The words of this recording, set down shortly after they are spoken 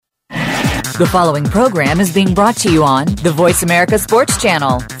The following program is being brought to you on the Voice America Sports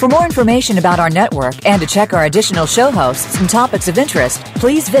Channel. For more information about our network and to check our additional show hosts and topics of interest,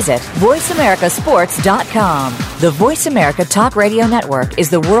 please visit voiceamericasports.com. The Voice America Talk Radio Network is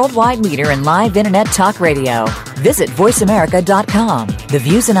the worldwide leader in live Internet talk radio. Visit voiceamerica.com. The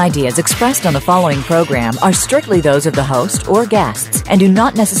views and ideas expressed on the following program are strictly those of the host or guests and do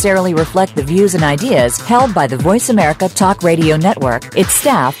not necessarily reflect the views and ideas held by the Voice America Talk Radio Network, its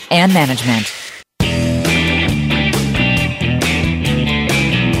staff, and management.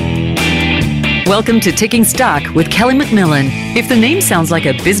 Welcome to Taking Stock with Kelly McMillan. If the name sounds like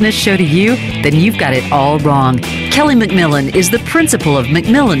a business show to you, then you've got it all wrong. Kelly McMillan is the principal of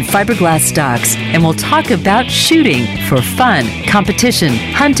McMillan Fiberglass Stocks and will talk about shooting for fun, competition,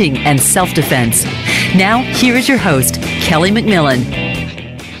 hunting, and self-defense. Now, here is your host, Kelly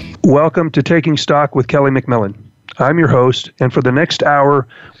McMillan. Welcome to Taking Stock with Kelly McMillan. I'm your host, and for the next hour,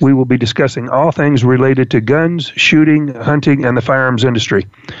 we will be discussing all things related to guns, shooting, hunting, and the firearms industry.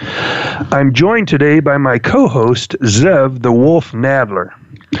 I'm joined today by my co-host, Zev the Wolf Nadler,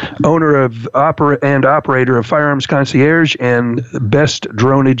 owner of and operator of Firearms Concierge and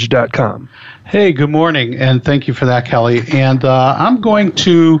bestdronage.com. Hey, good morning, and thank you for that, Kelly. And I'm going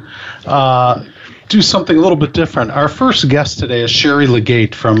to do something a little bit different. Our first guest today is Sherry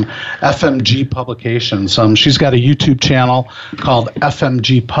Legate from FMG Publications. She's got a YouTube channel called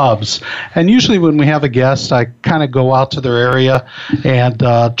FMG Pubs. And usually when we have a guest, I kind of go out to their area and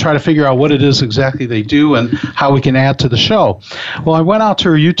try to figure out what it is exactly they do and how we can add to the show. Well, I went out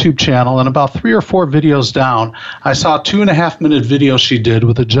to her YouTube channel, and about 3 or 4 videos down, I saw a 2.5-minute video she did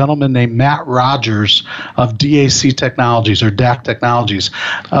with a gentleman named Matt Rogers of DAC Technologies, or DAC Technologies,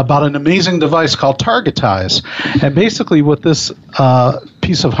 about an amazing device called Targetize. And basically what this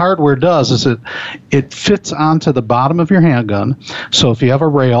piece of hardware does is it fits onto the bottom of your handgun. So if you have a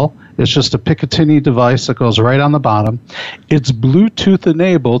rail, it's just a Picatinny device that goes right on the bottom. It's Bluetooth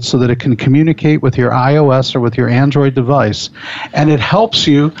enabled so that it can communicate with your iOS or with your Android device. And it helps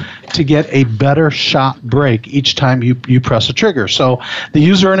you to get a better shot break each time you press a trigger. So the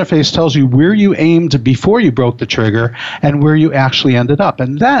user interface tells you where you aimed before you broke the trigger and where you actually ended up.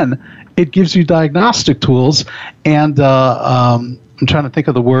 And then it gives you diagnostic tools, and I'm trying to think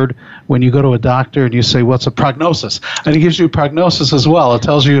of the word when you go to a doctor and you say, what's a prognosis? And it gives you a prognosis as well. It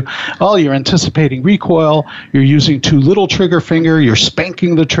tells you, oh, you're anticipating recoil, you're using too little trigger finger, you're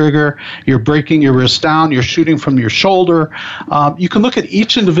spanking the trigger, you're breaking your wrist down, you're shooting from your shoulder. You can look at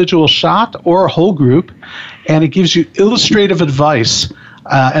each individual shot or a whole group, and it gives you illustrative advice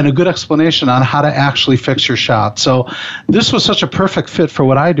and a good explanation on how to actually fix your shot. So this was such a perfect fit for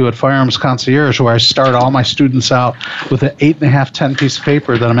what I do at Firearms Concierge, where I start all my students out with an 8.5, 10-piece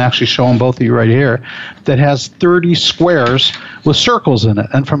paper that I'm actually showing both of you right here that has 30 squares with circles in it.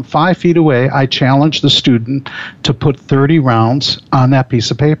 And from 5 feet away, I challenge the student to put 30 rounds on that piece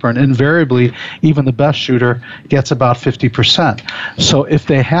of paper. And invariably, even the best shooter gets about 50%. So if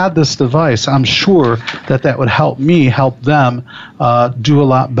they had this device, I'm sure that would help me help them do a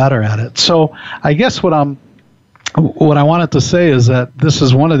lot better at it. So I guess what I wanted to say is that this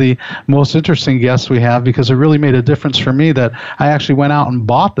is one of the most interesting guests we have, because it really made a difference for me that I actually went out and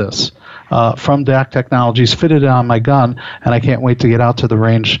bought this from DAC Technologies, fitted it on my gun, and I can't wait to get out to the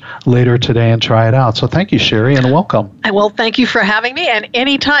range later today and try it out. So thank you, Sherry, and welcome. Well, thank you for having me. And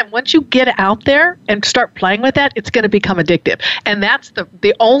anytime, once you get out there and start playing with that, it's going to become addictive. And that's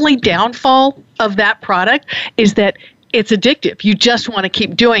the only downfall of that product, is that it's addictive. You just want to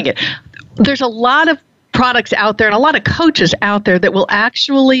keep doing it. There's a lot of products out there and a lot of coaches out there that will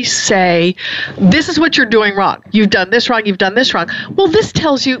actually say, this is what you're doing wrong. You've done this wrong. You've done this wrong. Well, this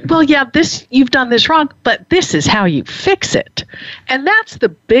tells you, well, yeah, you've done this wrong, but this is how you fix it. And that's the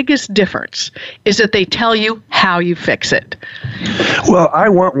biggest difference, is that they tell you how you fix it. Well, I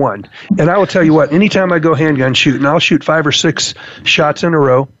want one. And I will tell you what, anytime I go handgun shooting, I'll shoot 5 or 6 shots in a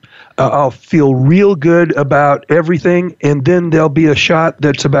row. I'll feel real good about everything, and then there'll be a shot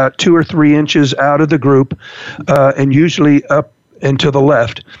that's about 2 or 3 inches out of the group, and usually up and to the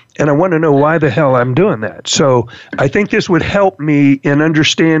left. And I want to know why the hell I'm doing that. So I think this would help me in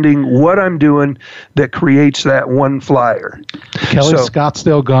understanding what I'm doing that creates that one flyer. Kelly,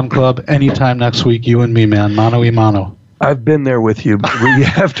 Scottsdale Gun Club, anytime next week, you and me, man, mano y mano. I've been there with you. You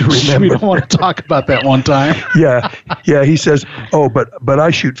have to remember. We don't want to talk about that one time. Yeah. He says, "Oh, but I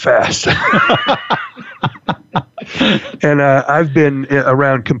shoot fast." And I've been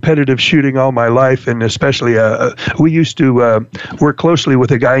around competitive shooting all my life, and especially we used to work closely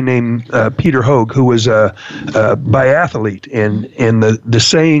with a guy named Peter Hogue, who was a biathlete. And the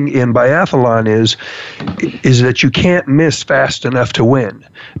saying in biathlon is that you can't miss fast enough to win,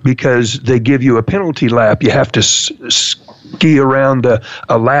 because they give you a penalty lap. You have to ski around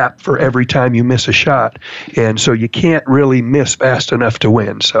a lap for every time you miss a shot, and so you can't really miss fast enough to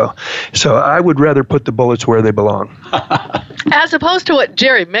win. So I would rather put the bullets where they belong. As opposed to what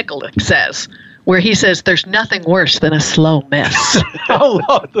Jerry Miculek says, where he says there's nothing worse than a slow miss.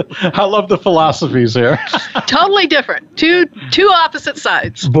 I love the philosophies here. Totally different. Two opposite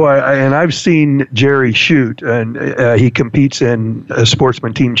sides. Boy, and I've seen Jerry shoot, and he competes in a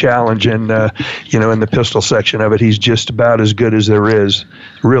Sportsman Team Challenge, and in the pistol section of it, he's just about as good as there is.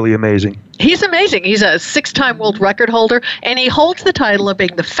 Really amazing. He's amazing. He's a 6-time world record holder, and he holds the title of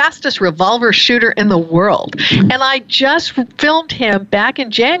being the fastest revolver shooter in the world. And I just filmed him back in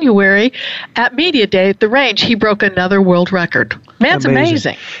January at Media Day at the range. He broke another world record. Man's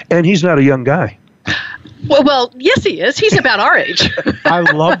amazing. And he's not a young guy. Well, yes, he is. He's about our age. I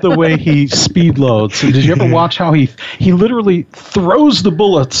love the way he speed loads. And did you ever watch how he literally throws the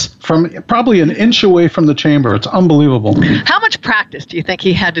bullets from probably an inch away from the chamber? It's unbelievable. How much practice do you think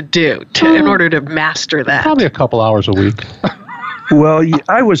he had to do in order to master that? Probably a couple hours a week. Well,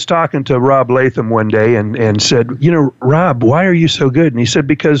 I was talking to Rob Latham one day and said, Rob, why are you so good? And he said,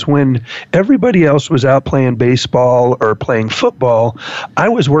 because when everybody else was out playing baseball or playing football, I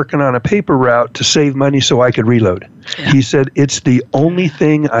was working on a paper route to save money so I could reload. Yeah. He said, it's the only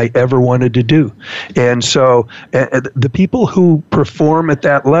thing I ever wanted to do. And so the people who perform at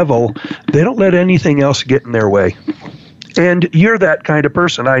that level, they don't let anything else get in their way. And you're that kind of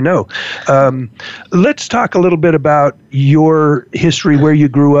person, I know. Let's talk a little bit about your history, where you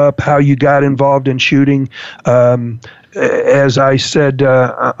grew up, how you got involved in shooting. As I said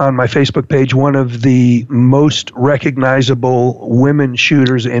on my Facebook page, one of the most recognizable women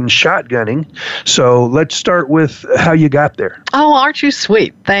shooters in shotgunning. So let's start with how you got there. Oh, aren't you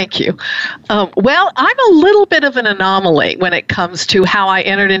sweet? Thank you. Well, I'm a little bit of an anomaly when it comes to how I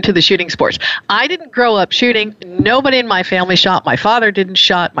entered into the shooting sports. I didn't grow up shooting. Nobody in my family shot. My father didn't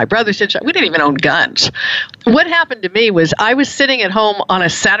shot. My brothers didn't shot. We didn't even own guns. What happened to me was I was sitting at home on a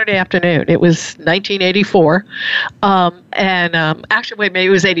Saturday afternoon. It was 1984. Actually, maybe it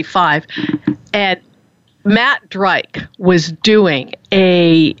was 85. And Matt Drake was doing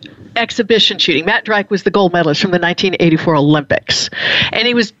a exhibition shooting. Matt Drake was the gold medalist from the 1984 Olympics. And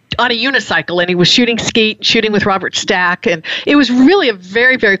he was on a unicycle, and he was shooting skeet, shooting with Robert Stack. And it was really a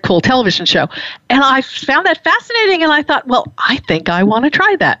very, very cool television show. And I found that fascinating, and I thought, well, I think I want to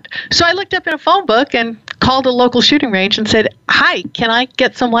try that. So I looked up in a phone book and called a local shooting range and said, hi, can I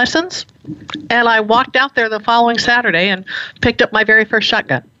get some lessons? And I walked out there the following Saturday and picked up my very first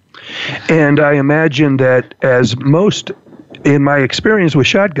shotgun. And I imagine that, as most in my experience with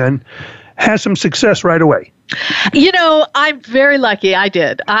shotgun, has some success right away. I'm very lucky. I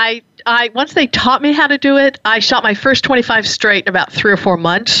did. I once they taught me how to do it, I shot my first 25 straight in about 3 or 4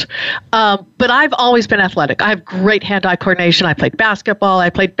 months. But I've always been athletic. I have great hand-eye coordination. I played basketball. I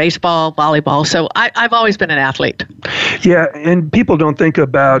played baseball, volleyball. So I've always been an athlete. Yeah, and people don't think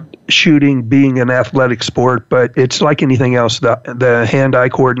about shooting being an athletic sport, but it's like anything else. The hand-eye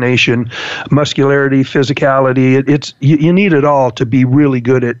coordination, muscularity, physicality, you need it all to be really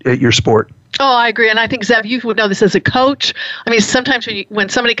good at your sport. Oh, I agree. And I think, Zev, you would know this as a coach. I mean, sometimes when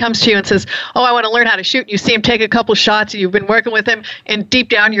somebody comes to you and says, oh, I want to learn how to shoot, and you see him take a couple shots, and you've been working with him, and deep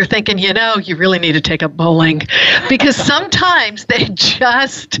down you're thinking, you really need to take up bowling. Because sometimes it's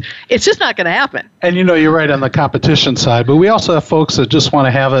just not going to happen. And, you're right on the competition side. But we also have folks that just want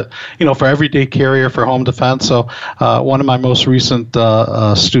to have it, for everyday carrier, for home defense. So one of my most recent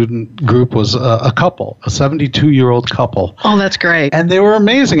student group was a couple, a 72-year-old couple. Oh, that's great. And they were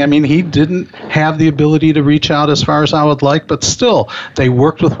amazing. I mean, he didn't have the ability to reach out as far as I would like, but still, they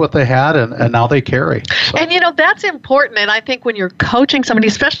worked with what they had, and now they carry. So. And, that's important. And I think when you're coaching somebody,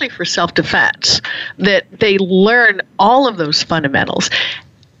 especially for self-defense, that they learn all of those fundamentals.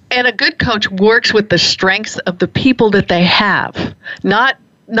 And a good coach works with the strengths of the people that they have, not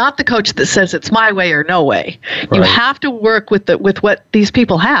the coach that says it's my way or no way. Right. You have to work with what these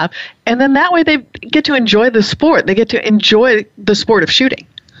people have, and then that way they get to enjoy the sport. They get to enjoy the sport of shooting.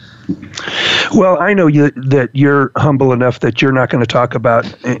 Well, I know that you're humble enough that you're not going to talk about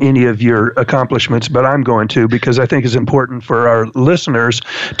any of your accomplishments, but I'm going to, because I think it's important for our listeners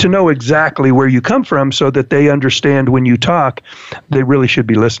to know exactly where you come from so that they understand when you talk, they really should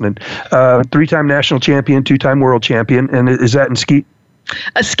be listening. 3-time national champion, 2-time world champion, and is that in skeet?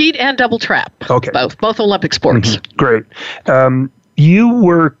 A skeet and double trap. Okay. Both Olympic sports. Mm-hmm. Great. You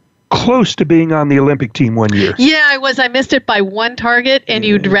were close to being on the Olympic team one year. Yeah, I was. I missed it by one target, and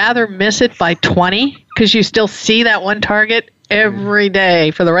you'd rather miss it by 20 because you still see that one target every day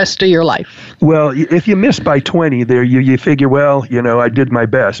for the rest of your life. Well, if you miss by 20 there, you figure, well, I did my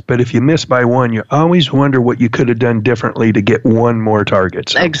best. But if you miss by one, you always wonder what you could have done differently to get one more target.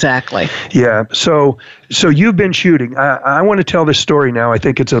 So, exactly. Yeah. So you've been shooting. I want to tell this story now. I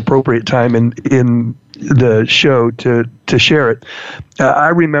think it's an appropriate time in the show to share it. I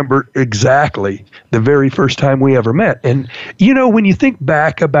remember exactly the very first time we ever met. And, when you think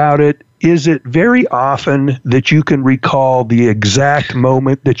back about it, is it very often that you can recall the exact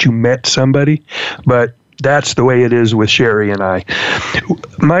moment that you met somebody? But that's the way it is with Sherry and I.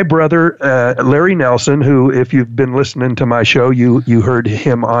 My brother, Larry Nelson, who, if you've been listening to my show, you heard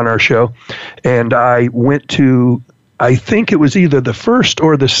him on our show. And I went to, I think it was either the first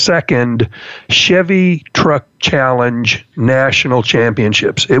or the second Chevy Truck Challenge National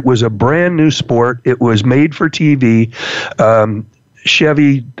Championships. It was a brand new sport. It was made for TV.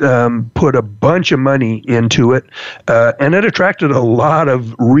 Chevy put a bunch of money into it, and it attracted a lot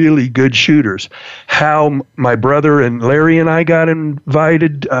of really good shooters. How my brother and Larry and I got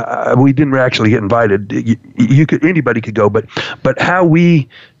invited, we didn't actually get invited. Anybody could go, but how we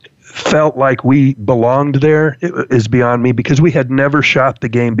felt like we belonged there is beyond me, because we had never shot the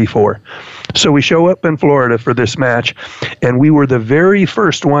game before. So we show up in Florida for this match, and we were the very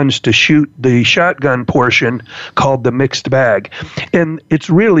first ones to shoot the shotgun portion called the mixed bag. And it's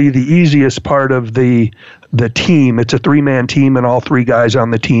really the easiest part of the team. It's a 3-man team, and all 3 guys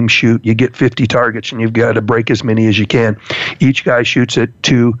on the team shoot. You get 50 targets, and you've got to break as many as you can. Each guy shoots at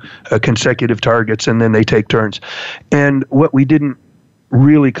 2 consecutive targets, and then they take turns. And what we didn't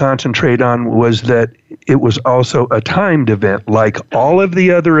really concentrate on was that it was also a timed event, like all of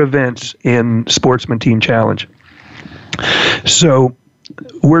the other events in Sportsman Team Challenge. So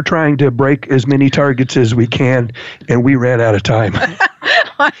we're trying to break as many targets as we can, and we ran out of time.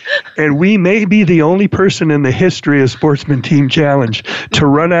 And we may be the only person in the history of Sportsman Team Challenge to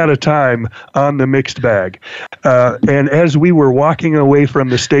run out of time on the mixed bag. And as we were walking away from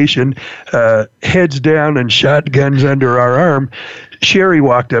the station, heads down and shotguns under our arm, Sherry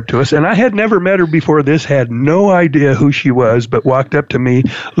walked up to us, and I had never met her before this, had no idea who she was, but walked up to me,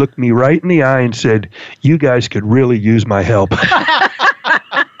 looked me right in the eye, and said, "You guys could really use my help."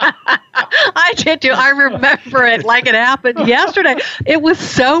 I did too. I remember it like it happened yesterday. It was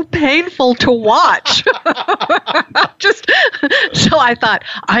so painful to watch. So I thought,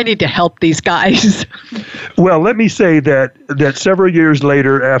 I need to help these guys. Well, let me say that several years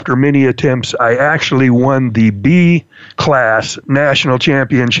later, after many attempts, I actually won the B class national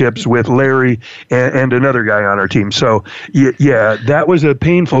championships with Larry and another guy on our team. So yeah, that was a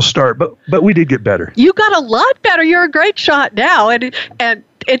painful start, but we did get better. You got a lot better. You're a great shot now, and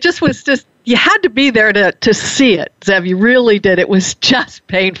it just was you had to be there to see it, Zev. You really did. It was just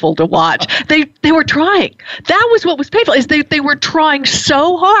painful to watch. They were trying. That was what was painful, is they were trying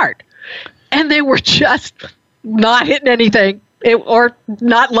so hard, and they were just not hitting anything. Or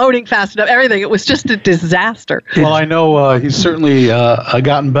not loading fast enough, everything. It was just a disaster. Well, I know he's certainly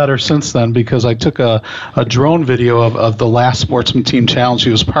gotten better since then, because I took a drone video of the last Sportsman Team Challenge he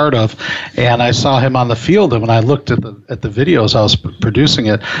was part of, and I saw him on the field, and when I looked at the videos, I was producing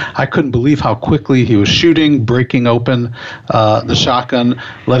it, I couldn't believe how quickly he was shooting, breaking open the shotgun,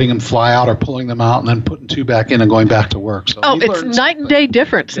 letting them fly out or pulling them out, and then putting 2 back in and going back to work. So it's night and day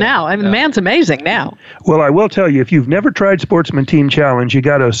difference now. I mean, the man's amazing now. Well, I will tell you, if you've never tried Sportsman Team Challenge, you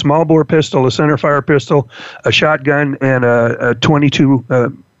got a small bore pistol, a center fire pistol, a shotgun, and a 22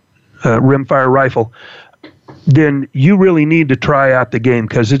 rimfire rifle, then you really need to try out the game,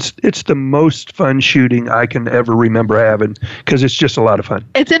 because it's the most fun shooting I can ever remember having, because it's just a lot of fun.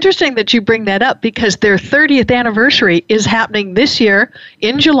 It's interesting that you bring that up, because their 30th anniversary is happening this year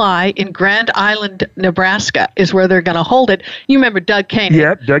in July in Grand Island, Nebraska, is where they're going to hold it. You remember Doug Koenig?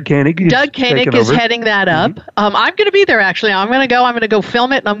 Yep, Doug Koenig. Doug Koenig is heading that up. Mm-hmm. I'm going to be there, actually. I'm going to go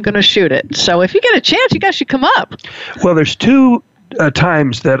film it, and I'm going to shoot it. So if you get a chance, you guys should come up. Well, there's 2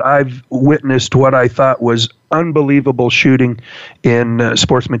 times that I've witnessed what I thought was unbelievable shooting in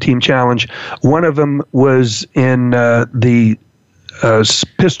Sportsman Team Challenge. One of them was in the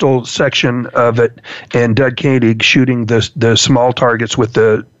pistol section of it, and Doug Koenig shooting the small targets with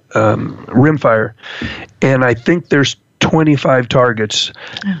the rimfire. And I think there's 25 targets,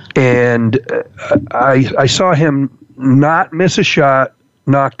 and I saw him not miss a shot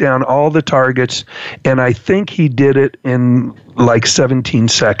knock down all the targets, and I think he did it in like 17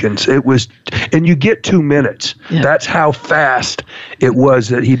 seconds. It was, and you get 2 minutes. Yeah. That's how fast it was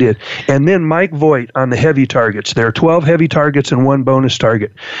that he did. And then Mike Voigt on the heavy targets. There are 12 heavy targets and 1 bonus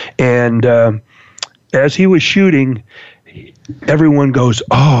target. And as he was shooting, everyone goes,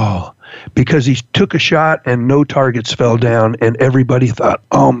 oh, because he took a shot and no targets fell down, and everybody thought,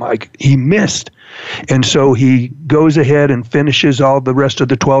 oh my, he missed. And so he goes ahead and finishes. All the rest of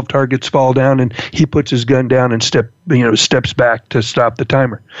the 12 targets fall down, and he puts his gun down and steps back to stop the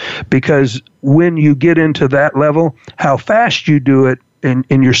timer. Because when you get into that level, how fast you do it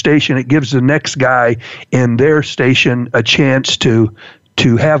in your station, it gives the next guy in their station a chance to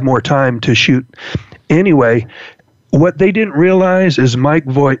have more time to shoot. Anyway, what they didn't realize is Mike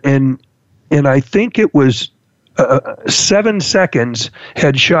Voigt, and I think it was 7 seconds,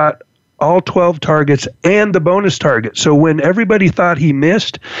 had shot all 12 targets and the bonus target. So when everybody thought he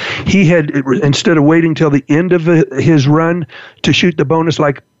missed, he had, instead of waiting till the end of his run to shoot the bonus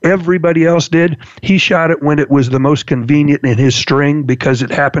like everybody else did, he shot it when it was the most convenient in his string, because it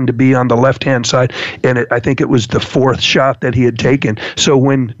happened to be on the left-hand side, and I think it was the 4th shot that he had taken. So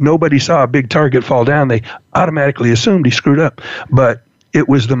when nobody saw a big target fall down, they automatically assumed he screwed up. But it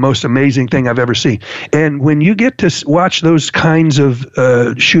was the most amazing thing I've ever seen. And when you get to watch those kinds of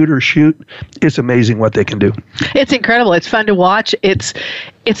shooters shoot, it's amazing what they can do. It's incredible. It's fun to watch. It's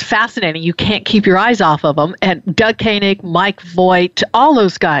fascinating. You can't keep your eyes off of them. And Doug Koenig, Mike Voigt, all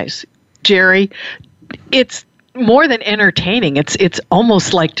those guys, Jerry, it's more than entertaining. It's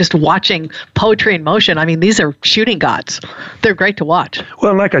almost like just watching poetry in motion. I mean, these are shooting gods. They're great to watch.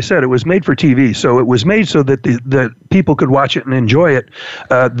 Well, like I said, it was made for TV, so it was made so that the people could watch it and enjoy it.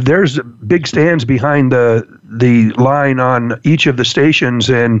 There's big stands behind the line on each of the stations,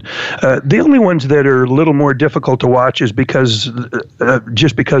 and the only ones that are a little more difficult to watch is because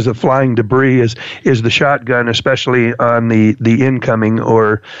of flying debris is the shotgun, especially on the incoming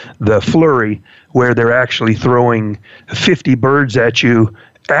or the flurry, where they're actually throwing 50 birds at you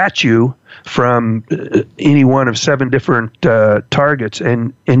from any one of 7 different targets.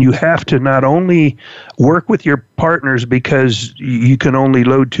 And you have to not only work with your partners, because you can only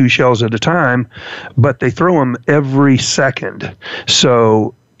load 2 shells at a time, but they throw them every second.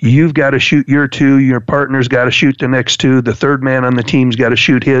 So you've got to shoot your 2, your partner's got to shoot the next 2, the third man on the team's got to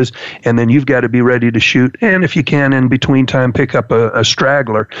shoot his, and then you've got to be ready to shoot. And if you can, in between time, pick up a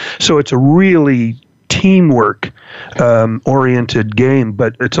straggler. So it's a really teamwork oriented game,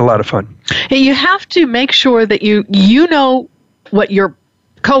 but it's a lot of fun. You have to make sure that you know what your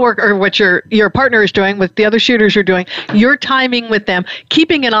coworker or what your partner is doing, what the other shooters are doing, you're timing with them,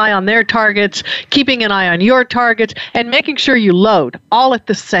 keeping an eye on their targets, keeping an eye on your targets, and making sure you load all at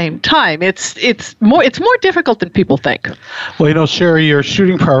the same time. It's more difficult than people think. Well, Sherry, your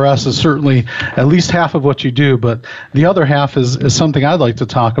shooting prowess is certainly at least half of what you do, but the other half is something I'd like to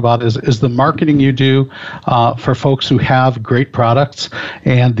talk about is the marketing you do for folks who have great products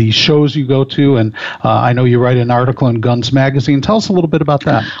and the shows you go to. And I know you write an article in Guns Magazine. Tell us a little bit about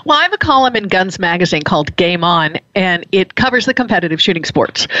that. Well, I have a column in Guns Magazine called Game On, and it covers the competitive shooting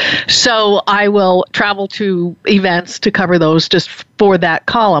sports. So I will travel to events to cover those just for that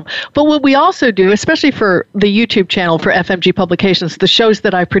column. But what we also do, especially for the YouTube channel for FMG Publications, the shows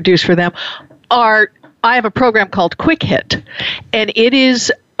that I produce for them I have a program called Quick Hit, and it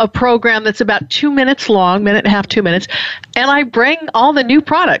is a program that's about 2 minutes long, minute and a half, 2 minutes, and I bring all the new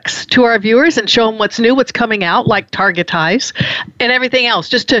products to our viewers and show them what's new, what's coming out, like Targetize and everything else,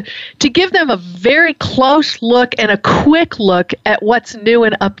 just to give them a very close look and a quick look at what's new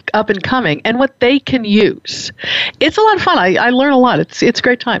and up and coming and what they can use. It's a lot of fun. I learn a lot. It's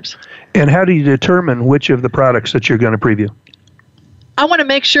great times. And how do you determine which of the products that you're going to preview? I want to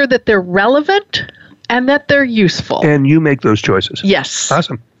make sure that they're relevant and that they're useful. And you make those choices. Yes.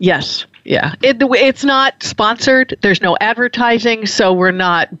 Awesome. Yes. Yeah. It's not sponsored. There's no advertising, so we're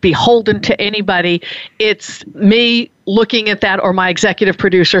not beholden to anybody. It's me looking at that, or my executive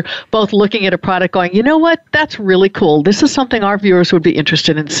producer, both looking at a product going, you know what? That's really cool. This is something our viewers would be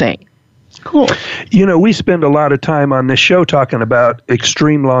interested in seeing. Cool. We spend a lot of time on this show talking about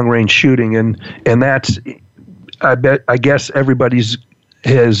extreme long-range shooting, and that's, I guess everybody's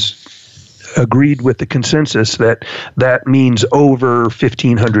has agreed with the consensus that means over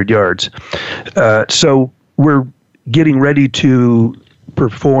 1,500 yards. So we're getting ready to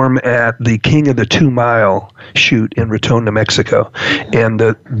perform at the King of the 2 Mile shoot in Raton, New Mexico. And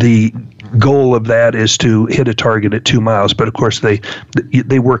the goal of that is to hit a target at 2 miles. But of course, they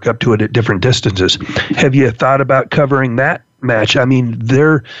work up to it at different distances. Have you thought about covering that match. I mean,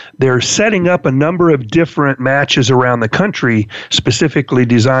 they're setting up a number of different matches around the country, specifically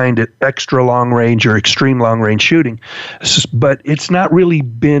designed at extra long range or extreme long range shooting. But it's not really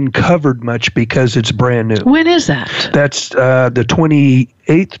been covered much because it's brand new. When is that? That's the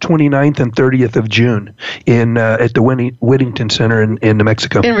 28th, 29th, and 30th of June at the Whittington Center in New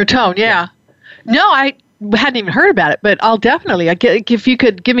Mexico. In Raton, yeah. No, I hadn't even heard about it, but I'll definitely, if you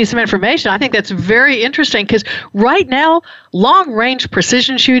could give me some information, I think that's very interesting because right now, long-range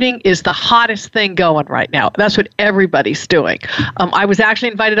precision shooting is the hottest thing going right now. That's what everybody's doing. I was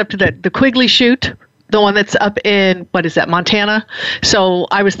actually invited up to the Quigley shoot, the one that's up in, Montana. So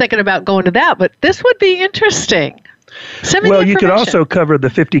I was thinking about going to that, but this would be interesting. Well, you could also cover the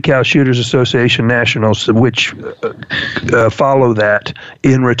 50 Cal Shooters Association Nationals, which follow that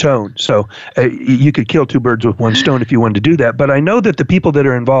in Raton. So you could kill two birds with one stone if you wanted to do that. But I know that the people that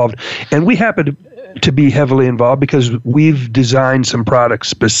are involved, and we happen to be heavily involved because we've designed some products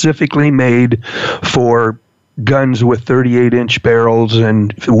specifically made for guns with 38-inch barrels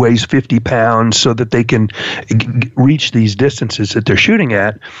and weighs 50 pounds so that they can reach these distances that they're shooting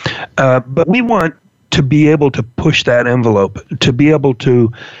at. But we want to be able to push that envelope, to be able to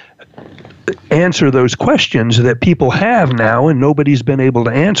answer those questions that people have now and nobody's been able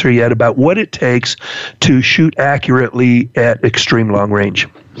to answer yet about what it takes to shoot accurately at extreme long range.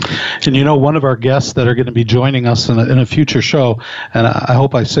 And one of our guests that are going to be joining us in a future show, and I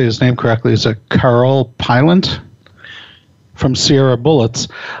hope I say his name correctly, is Carl Pylant from Sierra Bullets.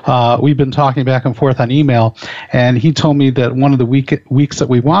 We've been talking back and forth on email, and he told me that one of the weeks that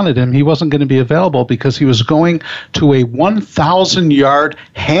we wanted him, he wasn't going to be available because he was going to a 1,000-yard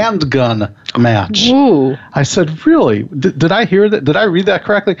handgun match. Ooh. I said, really? Did I hear that? Did I read that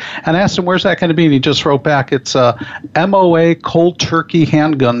correctly? And I asked him, where's that going to be? And he just wrote back, it's a MOA cold turkey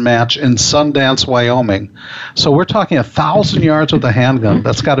handgun match in Sundance, Wyoming. So we're talking 1,000 yards with a handgun.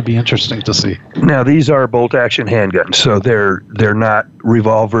 That's got to be interesting to see. Now, these are bolt-action handguns, so they're not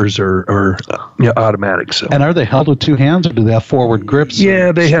revolvers or automatics. So. And are they held with two hands, or do they have forward grips?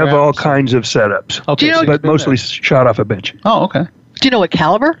 Yeah, they have all kinds of setups. Okay, but mostly shot off a bench. Oh, okay. Do you know what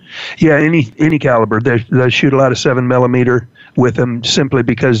caliber? Yeah, any caliber. They shoot a lot of 7mm with them simply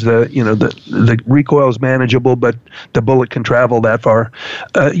because the recoil is manageable, but the bullet can travel that far.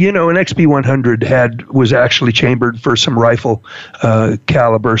 An XP100 was actually chambered for some rifle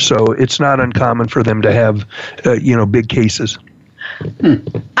caliber, so it's not uncommon for them to have big cases.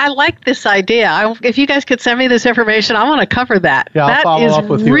 I like this idea. If you guys could send me this information, I want to cover that. Yeah, I'll follow up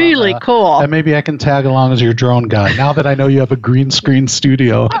with you. Really cool. And maybe I can tag along as your drone guy. Now that I know you have a green screen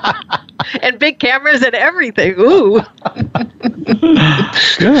studio. And big cameras and everything. Ooh.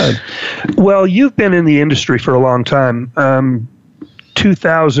 Good. Well, you've been in the industry for a long time.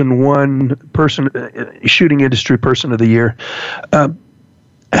 2001 shooting industry person of the year.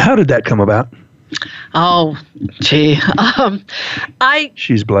 How did that come about? Oh, gee.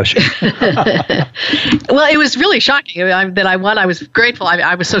 She's blushing. Well, it was really shocking that I won. I was grateful.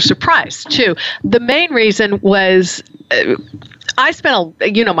 I was so surprised, too. The main reason was I spent,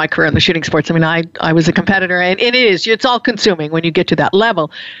 my career in the shooting sports. I mean, I was a competitor, and it's all consuming when you get to that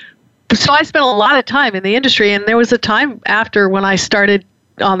level. So I spent a lot of time in the industry, and there was a time after when I started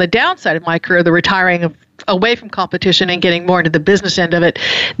on the downside of my career, the retiring away from competition and getting more into the business end of it,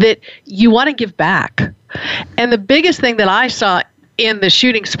 that you want to give back. And the biggest thing that I saw in the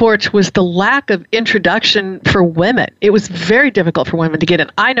shooting sports was the lack of introduction for women. It was very difficult for women to get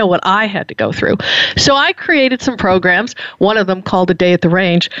in. I know what I had to go through. So I created some programs, one of them called A Day at the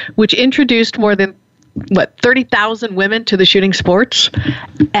Range, which introduced more than 30,000 women to the shooting sports,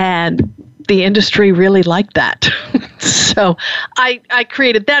 and the industry really liked that. So I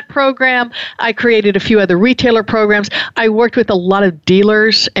created that program. I created a few other retailer programs. I worked with a lot of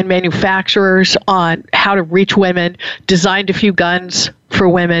dealers and manufacturers on how to reach women, designed a few guns for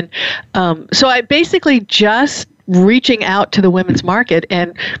women. So I basically just reaching out to the women's market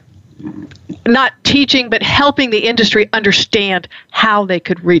and not teaching, but helping the industry understand how they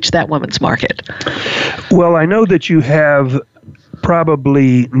could reach that women's market. Well, I know that you have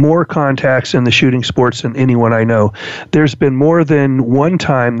probably more contacts in the shooting sports than anyone I know. There's been more than one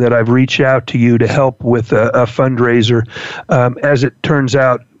time that I've reached out to you to help with a fundraiser. As it turns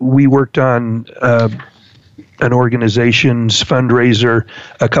out, we worked on an organization's fundraiser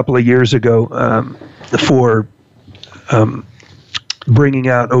a couple of years ago for bringing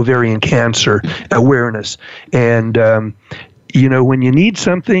out ovarian cancer awareness. And, when you need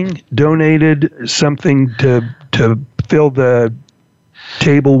something donated, something to fill the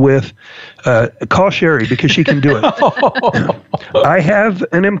table with, call Sherry because she can do it. I have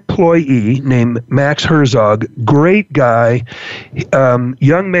an employee named Max Herzog, great guy,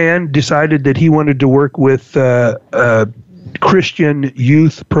 young man, decided that he wanted to work with Christian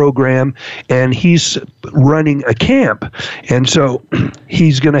youth program, and he's running a camp. And so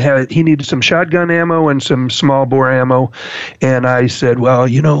he needed some shotgun ammo and some small bore ammo. And I said, well,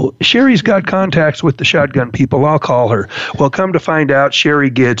 Sherry's got contacts with the shotgun people. I'll call her. Well, come to find out, Sherry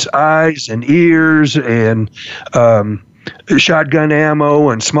gets eyes and ears and shotgun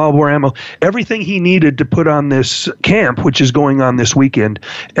ammo and small bore ammo, everything he needed to put on this camp, which is going on this weekend.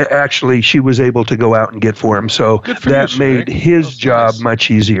 Actually, she was able to go out and get for him. So that made his job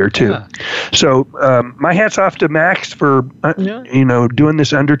much easier too. Yeah. So my hat's off to Max for doing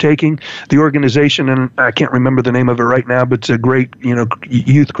this undertaking. The organization, and I can't remember the name of it right now, but it's a great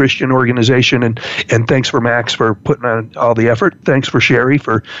youth Christian organization. And thanks for Max for putting on all the effort. Thanks for Sherry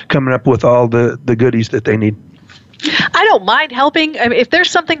for coming up with all the goodies that they need. I don't mind helping. I mean, if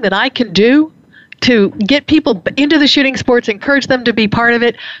there's something that I can do to get people into the shooting sports, encourage them to be part of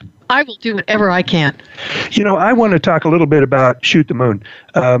it, I will do whatever I can. I want to talk a little bit about Shoot the Moon.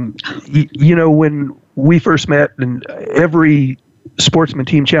 When we first met, and every Sportsman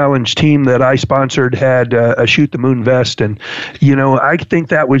Team Challenge team that I sponsored had a Shoot the Moon vest. And, I think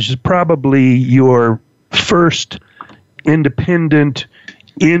that was probably your first independent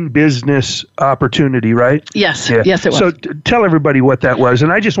in-business opportunity, right? Yes. Yeah. Yes, it was. So tell everybody what that was.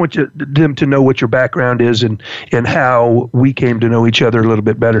 And I just want them to know what your background is and how we came to know each other a little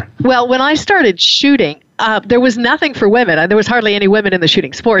bit better. Well, when I started shooting, there was nothing for women. There was hardly any women in the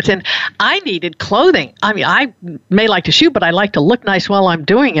shooting sports, and I needed clothing. I mean, I may like to shoot, but I like to look nice while I'm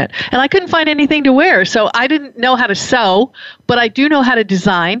doing it, and I couldn't find anything to wear. So I didn't know how to sew, but I do know how to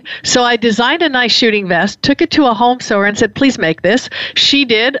design. So I designed a nice shooting vest, took it to a home sewer, and said, please make this. She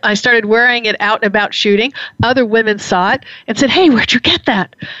did. I started wearing it out and about shooting. Other women saw it and said, hey, where'd you get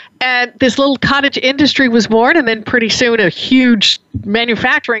that? And this little cottage industry was born, and then pretty soon a huge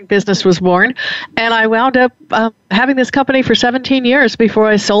manufacturing business was born. And I wound up having this company for 17 years before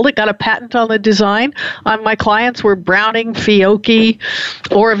I sold it, got a patent on the design. My clients were Browning, Fiocchi,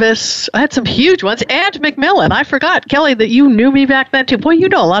 Orvis. I had some huge ones, and Macmillan. I forgot, Kelly, that you knew me back then too. Boy, you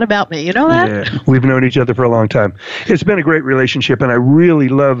know a lot about me. You know that? Yeah, we've known each other for a long time. It's been a great relationship, and I really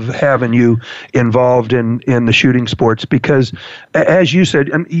love having you involved in the shooting sports because, as you said,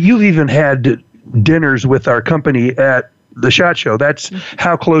 you've even had dinners with our company at the SHOT Show. That's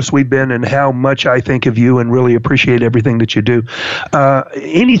how close we've been and how much I think of you and really appreciate everything that you do.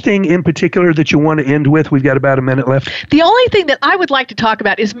 Anything in particular that you want to end with? We've got about a minute left. The only thing that I would like to talk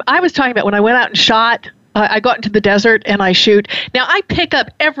about is I was talking about when I went out and shot. I got into the desert and I shoot. Now, I pick up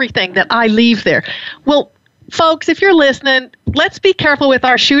everything that I leave there. Well, folks, if you're listening, let's be careful with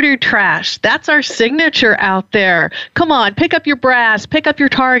our shooter trash. That's our signature out there. Come on, pick up your brass, pick up your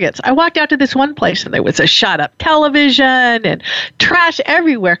targets. I walked out to this one place and there was a shot-up television and trash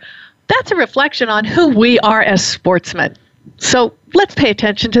everywhere. That's a reflection on who we are as sportsmen. So let's pay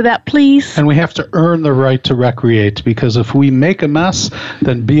attention to that, please. And we have to earn the right to recreate, because if we make a mess,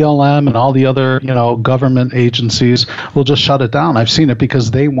 then BLM and all the other, government agencies will just shut it down. I've seen it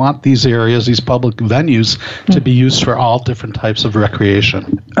because they want these areas, these public venues, to be used for all different types of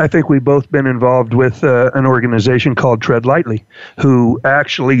recreation. I think we've both been involved with an organization called Tread Lightly, who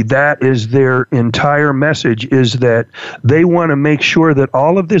actually that is their entire message, is that they want to make sure that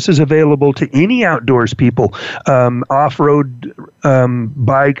all of this is available to any outdoors people, off-road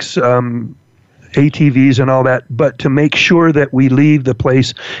bikes, ATVs and all that, but to make sure that we leave the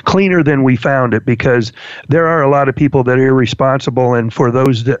place cleaner than we found it, because there are a lot of people that are irresponsible, and for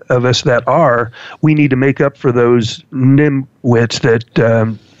those of us that are, we need to make up for those nimwits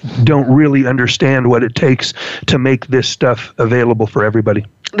that don't really understand what it takes to make this stuff available for everybody.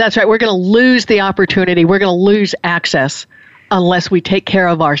 That's right. We're going to lose the opportunity. We're going to lose access unless we take care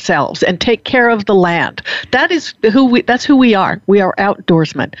of ourselves and take care of the land. That's who we are. We are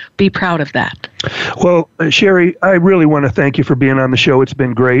outdoorsmen. Be proud of that. Well, Sherry, I really want to thank you for being on the show. It's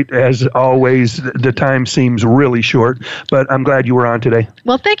been great. As always, the time seems really short, but I'm glad you were on today.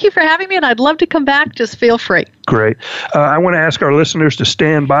 Well, thank you for having me, and I'd love to come back. Just feel free. Great. I want to ask our listeners to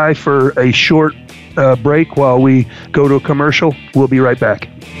stand by for a short break while we go to a commercial. We'll be right back.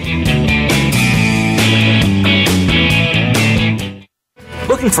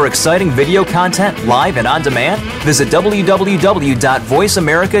 Looking for exciting video content live and on demand? Visit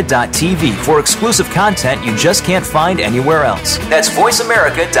www.voiceamerica.tv for exclusive content you just can't find anywhere else. That's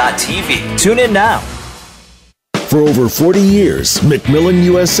voiceamerica.tv. Tune in now. For over 40 years, McMillan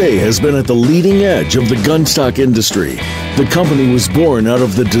USA has been at the leading edge of the gun stock industry. The company was born out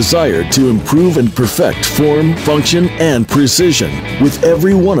of the desire to improve and perfect form, function, and precision with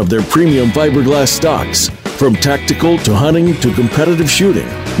every one of their premium fiberglass stocks. From tactical to hunting to competitive shooting,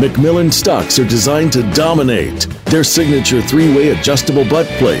 McMillan stocks are designed to dominate. Their signature 3-way adjustable butt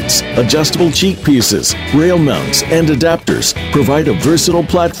plates, adjustable cheek pieces, rail mounts, and adapters provide a versatile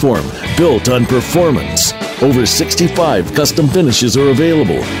platform built on performance. Over 65 custom finishes are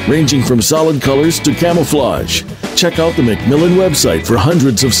available, ranging from solid colors to camouflage. Check out the McMillan website for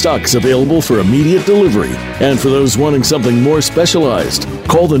hundreds of stocks available for immediate delivery. And for those wanting something more specialized,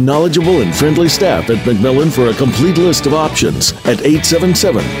 call the knowledgeable and friendly staff at McMillan for a complete list of options at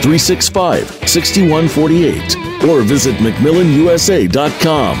 877-365-6148 or visit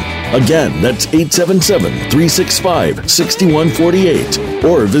McMillanUSA.com. Again, that's 877-365-6148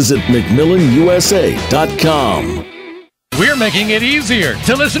 or visit McMillanUSA.com. We're making it easier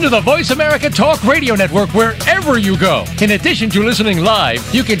to listen to the Voice America Talk Radio Network wherever you go. In addition to listening live,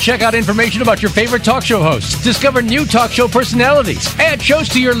 you can check out information about your favorite talk show hosts, discover new talk show personalities, add shows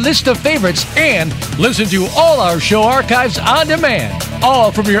to your list of favorites, and listen to all our show archives on demand.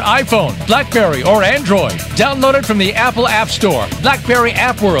 All from your iPhone, BlackBerry, or Android. Download it from the Apple App Store, BlackBerry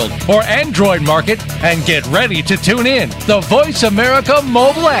App World, or Android Market, and get ready to tune in. The Voice America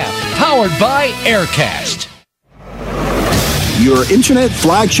mobile app, powered by Aircast. Your internet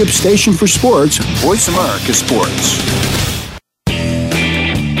flagship station for sports, Voice America Sports.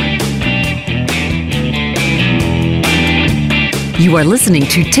 You are listening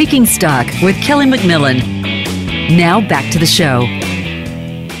to Taking Stock with Kelly McMillan. Now back to the show.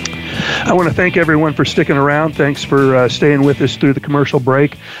 I want to thank everyone for sticking around. Thanks for staying with us through the commercial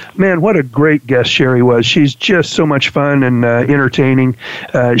break. Man, what a great guest Sherry was. She's just so much fun and entertaining.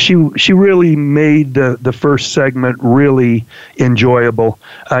 She really made the first segment really enjoyable.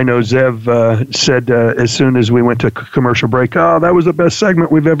 I know Zev said as soon as we went to commercial break, oh, that was the best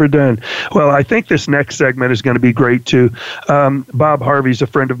segment we've ever done. Well, I think this next segment is going to be great too. Bob Harvey's a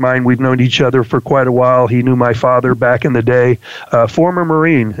friend of mine. We've known each other for quite a while. He knew my father back in the day. Former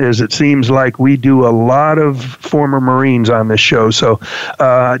Marine, as it seems like we do a lot of former Marines on this show. So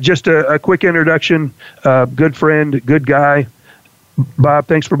just a quick introduction. Good friend, good guy. Bob,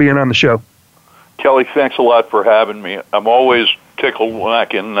 thanks for being on the show. Kelly, thanks a lot for having me. I'm always tickled when I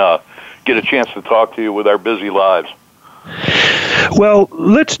can get a chance to talk to you with our busy lives. Well,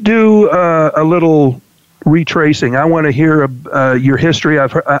 let's do a little retracing. I want to hear your history.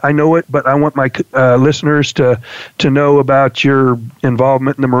 I know it, but I want my listeners to know about your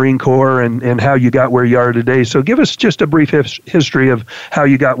involvement in the Marine Corps and how you got where you are today. So give us just a brief history of how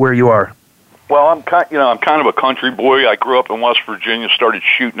you got where you are. Well, I'm kind of a country boy. I grew up in West Virginia, started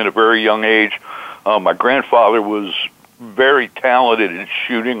shooting at a very young age. My grandfather was very talented at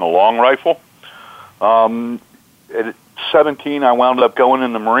shooting a long rifle. At 17, I wound up going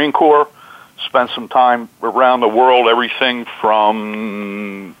in the Marine Corps. Spent some time around the world, everything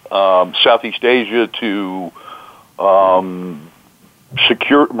from Southeast Asia to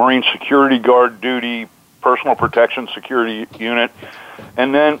Marine Security Guard duty, personal protection security unit.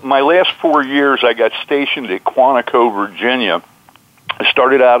 And then my last 4 years, I got stationed at Quantico, Virginia. I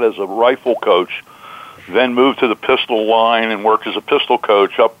started out as a rifle coach, then moved to the pistol line and worked as a pistol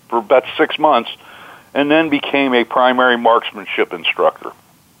coach up for about 6 months, and then became a primary marksmanship instructor.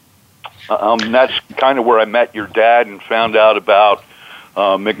 That's kind of where I met your dad and found out about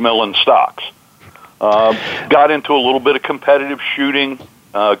McMillan stocks. Got into a little bit of competitive shooting,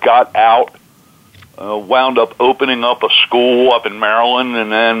 got out, wound up opening up a school up in Maryland,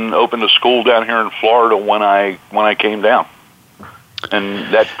 and then opened a school down here in Florida when I came down.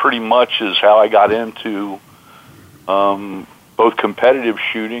 And that pretty much is how I got into both competitive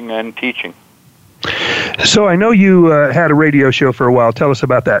shooting and teaching. So I know you had a radio show for a while. Tell us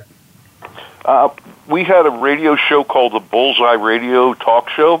about that. We had a radio show called the Bullseye Radio Talk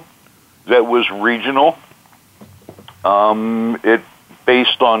Show that was regional. It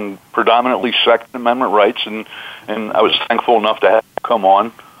based on predominantly Second Amendment rights, and I was thankful enough to have you come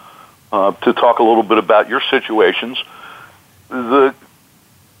on to talk a little bit about your situations. The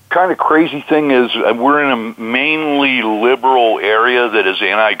kind of crazy thing is we're in a mainly liberal area that is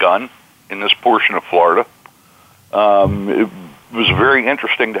anti-gun in this portion of Florida. It was very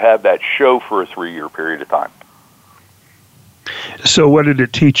interesting to have that show for a 3-year period of time. So what did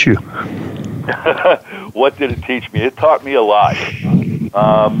it teach you? What did it teach me? It taught me a lot.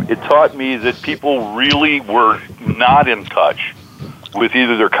 It taught me that people really were not in touch with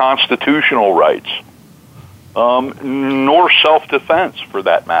either their constitutional rights nor self-defense, for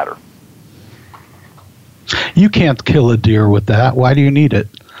that matter. You can't kill a deer with that. Why do you need it?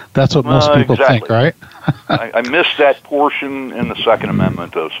 That's what most people think, right? I missed that portion in the Second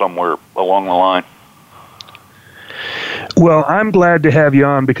Amendment somewhere along the line. Well, I'm glad to have you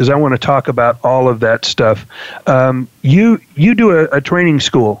on because I want to talk about all of that stuff. You do a training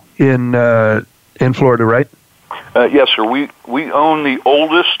school in Florida, right? Yes, sir. We own the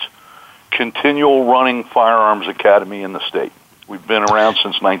oldest continual running firearms academy in the state. We've been around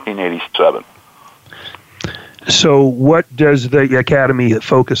since 1987. So what does the academy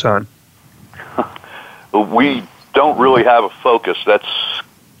focus on? We don't really have a focus. That's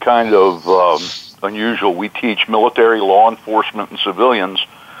kind of unusual. We teach military, law enforcement, and civilians,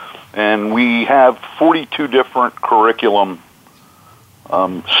 and we have 42 different curriculum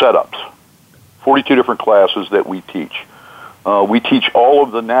setups, 42 different classes that we teach. We teach all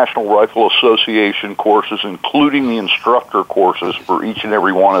of the National Rifle Association courses, including the instructor courses for each and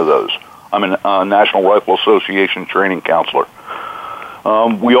every one of those. I'm a National Rifle Association training counselor.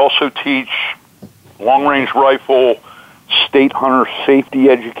 We also teach long-range rifle, state hunter safety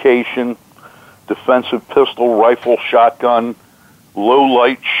education, defensive pistol, rifle, shotgun,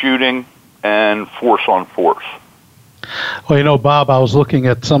 low-light shooting, and force-on-force. Well, Bob, I was looking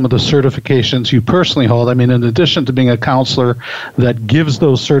at some of the certifications you personally hold. I mean, in addition to being a counselor that gives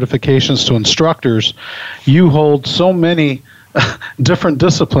those certifications to instructors, you hold so many different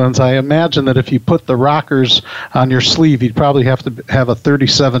disciplines. I imagine that if you put the rockers on your sleeve, you'd probably have to have a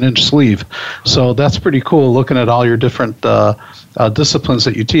 37-inch sleeve. So that's pretty cool looking at all your different disciplines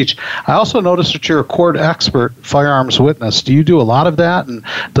that you teach. I also noticed that you're a court expert firearms witness. Do you do a lot of that? And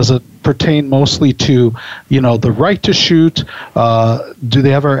does it pertain mostly to, the right to shoot? Do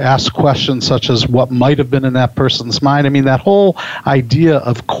they ever ask questions such as what might have been in that person's mind? I mean, that whole idea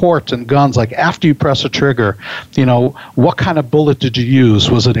of court and guns, like after you press a trigger, what kind of bullet did you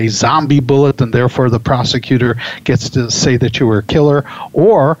use? Was it a zombie bullet and therefore the prosecutor gets to say that you were a killer?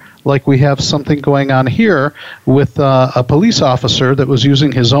 Or like we have something going on here with a police officer that was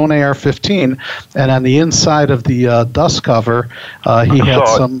using his own AR-15, and on the inside of the dust cover, he had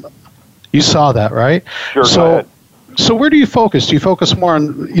some... You saw that, right? Sure. So where do you focus? Do you focus more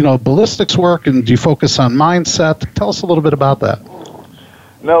on, ballistics work, and do you focus on mindset? Tell us a little bit about that.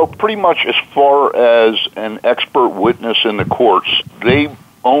 No, pretty much as far as an expert witness in the courts, they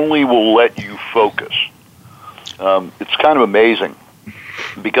only will let you focus. It's kind of amazing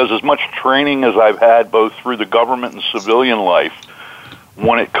because as much training as I've had both through the government and civilian life,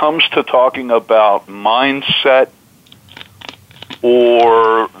 when it comes to talking about mindset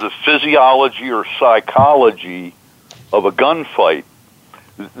or the physiology or psychology of a gunfight,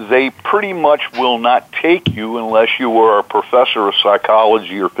 they pretty much will not take you unless you are a professor of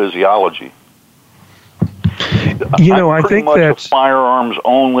psychology or physiology. I think that's a firearms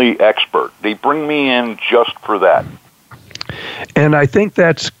only expert. They bring me in just for that. And I think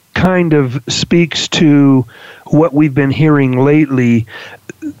that's kind of speaks to what we've been hearing lately.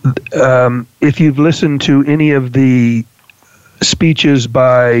 If you've listened to any of the speeches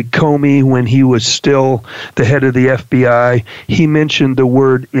by Comey when he was still the head of the FBI, he mentioned the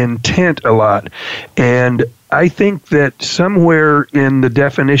word intent a lot. And I think that somewhere in the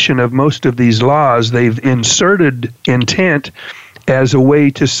definition of most of these laws, they've inserted intent as a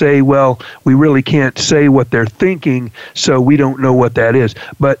way to say, well, we really can't say what they're thinking, so we don't know what that is.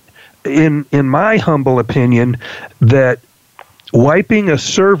 But in my humble opinion, that wiping a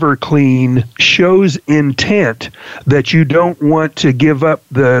server clean shows intent that you don't want to give up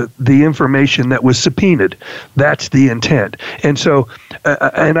the information that was subpoenaed. That's the intent. And so,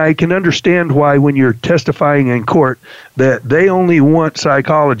 and I can understand why when you're testifying in court that they only want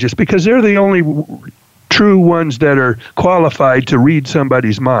psychologists because they're the only true ones that are qualified to read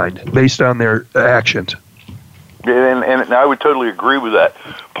somebody's mind based on their actions. And I would totally agree with that.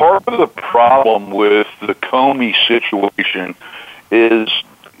 Part of the problem with the Comey situation is,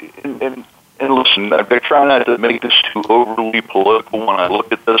 and listen, they're trying not to make this too overly political. When I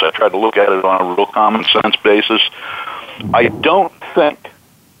look at this, I try to look at it on a real common sense basis. I don't think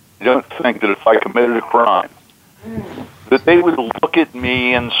that if I committed a crime, that they would look at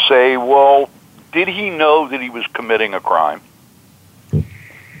me and say, well, did he know that he was committing a crime?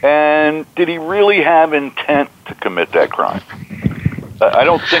 And did he really have intent to commit that crime? I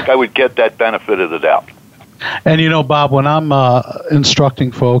don't think I would get that benefit of the doubt. And, Bob, when I'm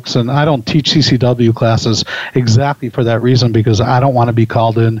instructing folks, and I don't teach CCW classes exactly for that reason, because I don't want to be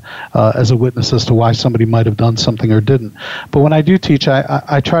called in as a witness as to why somebody might have done something or didn't. But when I do teach,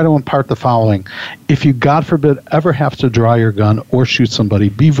 I try to impart the following. If you, God forbid, ever have to draw your gun or shoot somebody,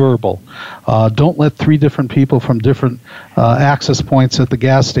 be verbal. Don't let 3 different people from different access points at the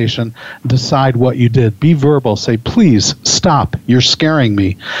gas station decide what you did. Be verbal. Say, please, stop. You're scaring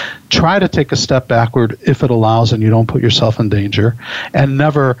me. Try to take a step backward if it allows and you don't put yourself in danger, and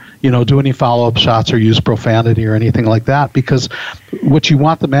never, do any follow-up shots or use profanity or anything like that, because what you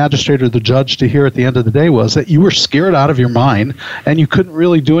want the magistrate or the judge to hear at the end of the day was that you were scared out of your mind and you couldn't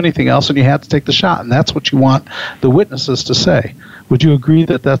really do anything else and you had to take the shot, and that's what you want the witnesses to say. Would you agree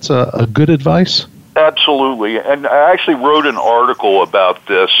that that's a good advice? Absolutely. And I actually wrote an article about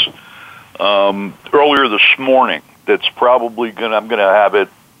this earlier this morning that's probably I'm going to have it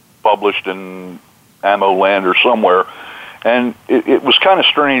published in Ammo Land or somewhere. And it was kind of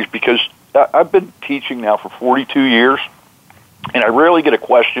strange because I've been teaching now for 42 years, and I rarely get a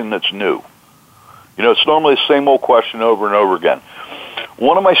question that's new. It's normally the same old question over and over again.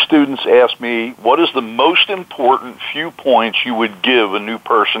 One of my students asked me, what is the most important few points you would give a new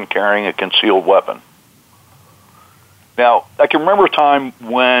person carrying a concealed weapon? Now, I can remember a time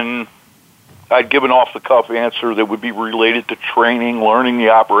when I'd give an off-the-cuff answer that would be related to training, learning the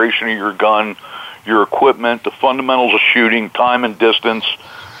operation of your gun, your equipment, the fundamentals of shooting, time and distance,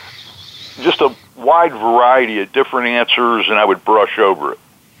 just a wide variety of different answers, and I would brush over it.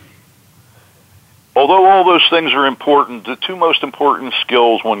 Although all those things are important, the 2 most important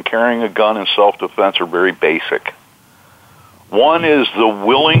skills when carrying a gun in self-defense are very basic. One is the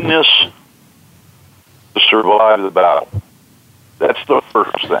willingness to survive the battle. That's the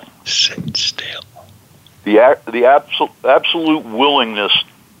first thing. Sit still. The absolute willingness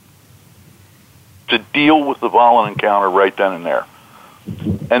to deal with the violent encounter right then and there.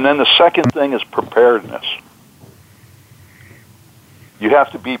 And then the second thing is preparedness. You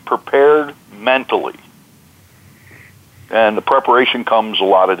have to be prepared mentally. And the preparation comes a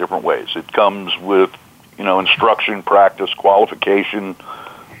lot of different ways. It comes with, instruction, practice, qualification,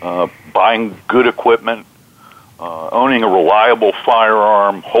 buying good equipment, owning a reliable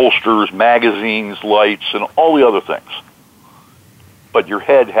firearm, holsters, magazines, lights, and all the other things. But your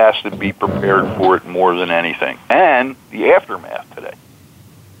head has to be prepared for it more than anything. And the aftermath today.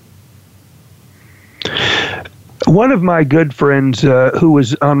 One of my good friends who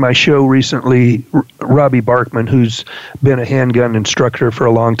was on my show recently, Robbie Barkman, who's been a handgun instructor for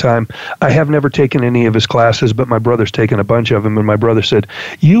a long time. I have never taken any of his classes, but my brother's taken a bunch of them, and my brother said,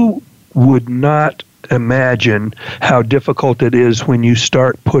 you would not imagine how difficult it is when you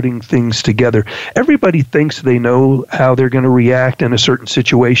start putting things together. Everybody thinks they know how they're going to react in a certain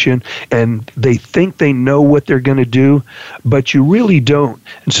situation, and they think they know what they're going to do, but you really don't.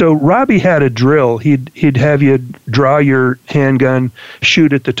 And so Robbie had a drill. He'd have you draw your handgun,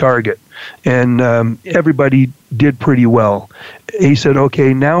 shoot at the target, and everybody did pretty well. He said,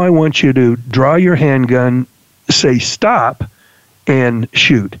 okay, now I want you to draw your handgun, say stop, and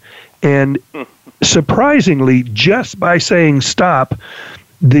shoot. And surprisingly, just by saying stop,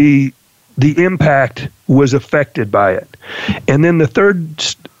 the impact was affected by it. And then the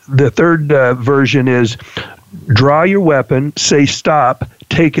third version is draw your weapon, say stop,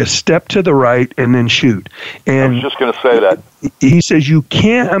 take a step to the right, and then shoot. And I was just going to say that. He says you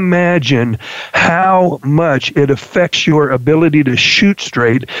can't imagine how much it affects your ability to shoot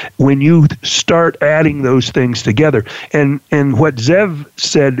straight when you start adding those things together. And what Zev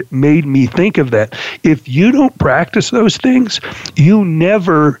said made me think of that. If you don't practice those things, you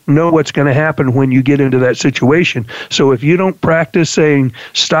never know what's going to happen when you get into that situation. So if you don't practice saying,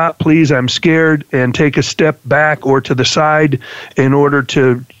 stop, please, I'm scared, and take a step back or to the side in order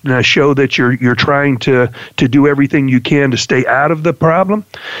to show that you're trying to do everything you can to stay out of the problem,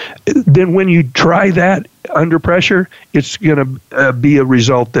 then when you try that under pressure, it's going to be a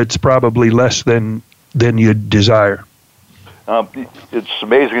result that's probably less than you desire. It's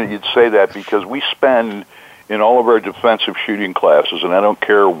amazing that you'd say that, because we spend in all of our defensive shooting classes, and I don't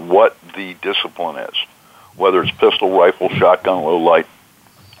care what the discipline is, whether it's pistol, rifle, shotgun, low light,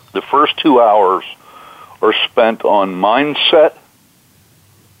 the first 2 hours are spent on mindset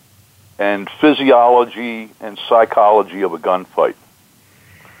and physiology and psychology of a gunfight.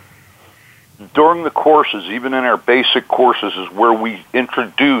 During the courses, even in our basic courses, is where we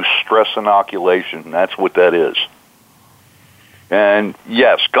introduce stress inoculation. That's what that is. And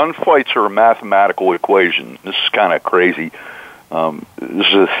yes, gunfights are a mathematical equation. This is kind of crazy. This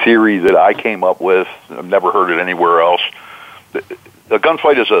is a theory that I came up with. I've never heard it anywhere else. a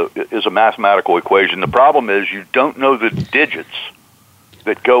gunfight is a mathematical equation. The problem is you don't know the digits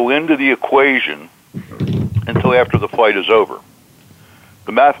that go into the equation until after the fight is over.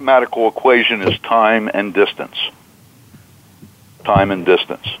 The mathematical equation is time and distance. Time and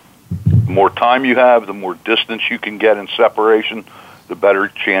distance. The more time you have, the more distance you can get in separation, the better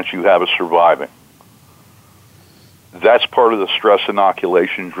chance you have of surviving. That's part of the stress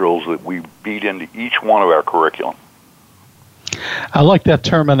inoculation drills that we beat into each one of our curriculum. I like that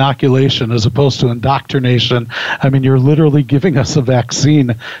term, inoculation, as opposed to indoctrination. I mean, you're literally giving us a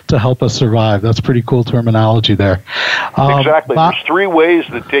vaccine to help us survive. That's pretty cool terminology there. Exactly. There's three ways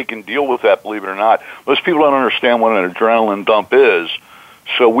that they can deal with that, believe it or not. Most people don't understand what an adrenaline dump is,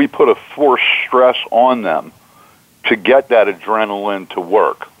 so we put a forced stress on them to get that adrenaline to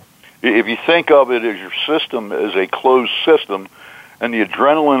work. If you think of it as your system as a closed system, and the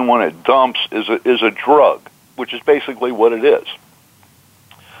adrenaline when it dumps is a drug, which is basically what it is.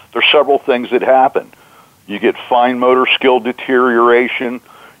 There's several things that happen. You get fine motor skill deterioration,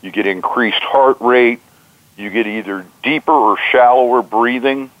 you get increased heart rate, you get either deeper or shallower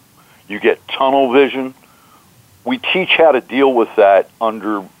breathing, you get tunnel vision. We teach how to deal with that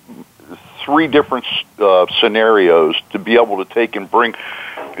under three different scenarios to be able to take and bring.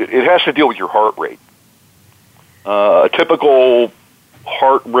 It has to deal with your heart rate. A typical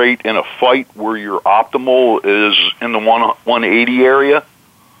heart rate in a fight where your optimal is in the 180 area.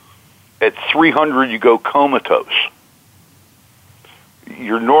 At 300, you go comatose.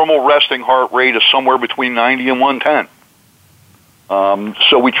 Your normal resting heart rate is somewhere between 90 and 110.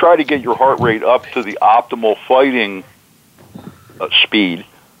 So we try to get your heart rate up to the optimal fighting speed.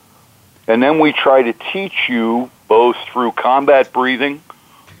 And then we try to teach you both through combat breathing,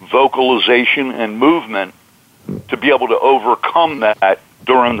 vocalization, and movement to be able to overcome that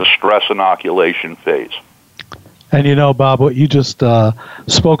during the stress inoculation phase. And you know, Bob, what you just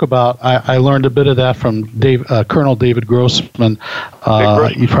spoke about, I learned a bit of that from Colonel David Grossman.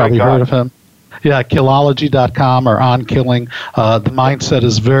 You've probably heard of him. Yeah, Killology.com or On Killing. The mindset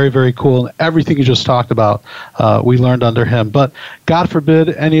is very, very cool. And everything you just talked about, we learned under him. But God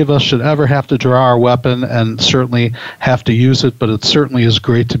forbid any of us should ever have to draw our weapon and certainly have to use it, but it certainly is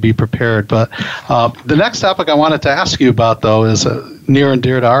great to be prepared. But the next topic I wanted to ask you about, though, is near and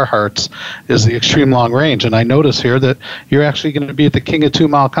dear to our hearts, is the extreme long range. And I notice here that you're actually going to be at the King of 2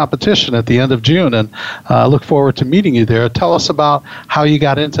 Mile competition at the end of June, and I look forward to meeting you there. Tell us about how you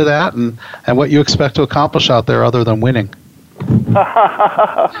got into that and what you expect to accomplish out there other than winning.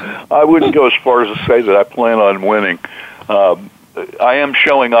 I wouldn't go as far as to say that I plan on winning. I am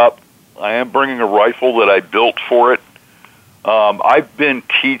showing up. I am bringing a rifle that I built for it. I've been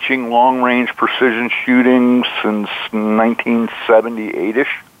teaching long-range precision shooting since 1978-ish.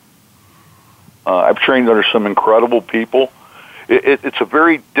 I've trained under some incredible people. It's a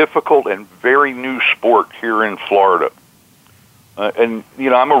very difficult and very new sport here in Florida. And, you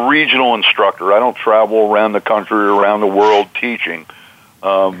know, I'm a regional instructor. I don't travel around the country or around the world teaching.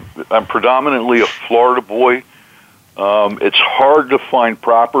 I'm predominantly a Florida boy. It's hard to find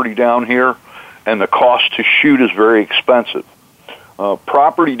property down here, and the cost to shoot is very expensive.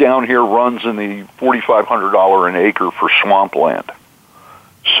 Property down here runs in the $4,500 an acre for swampland.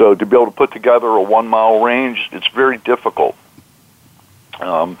 So to be able to put together a 1 mile range, it's very difficult.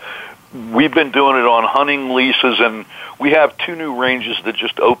 We've been doing it on hunting leases, and we have 2 new ranges that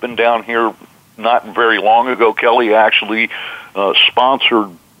just opened down here not very long ago. Kelly actually sponsored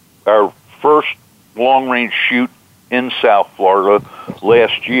our first long-range shoot in South Florida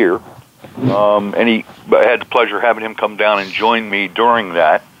last year. And I had the pleasure of having him come down and join me during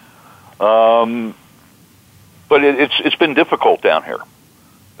that. But it's been difficult down here.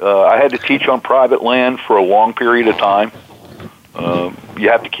 I had to teach on private land for a long period of time. You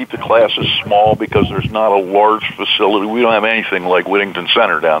have to keep the classes small because there's not a large facility. We don't have anything like Whittington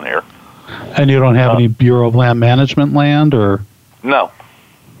Center down here. And you don't have any Bureau of Land Management land, or? No.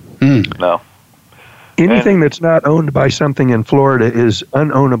 No. Anything that's not owned by something in Florida is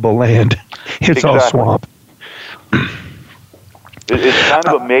unownable land. It's all swamp. It's kind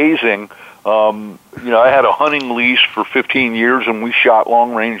of amazing. You know, I had a hunting lease for 15 years, and we shot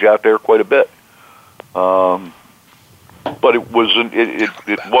long range out there quite a bit. But it wasn't.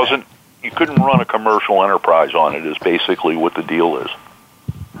 It wasn't. You couldn't run a commercial enterprise on it. Is basically what the deal is,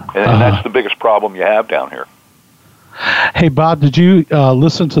 and that's the biggest problem you have down here. Hey, Bob, did you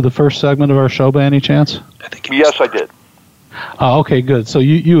listen to the first segment of our show by any chance? Yes, I did. Okay, good. So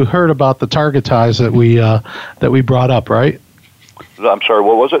you heard about the target ties that we brought up, right? I'm sorry,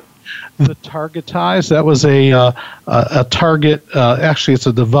 what was it? The Targetize, that was a target. Actually, it's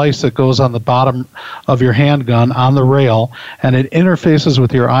a device that goes on the bottom of your handgun on the rail, and it interfaces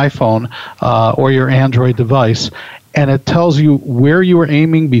with your iPhone or your Android device. And it tells you where you were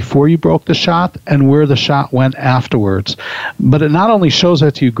aiming before you broke the shot and where the shot went afterwards. But it not only shows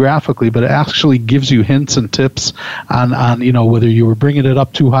that to you graphically, but it actually gives you hints and tips on whether you were bringing it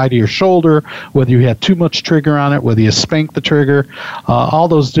up too high to your shoulder, whether you had too much trigger on it, whether you spanked the trigger, all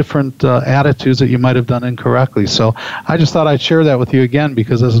those different attitudes that you might have done incorrectly. So I just thought I'd share that with you again,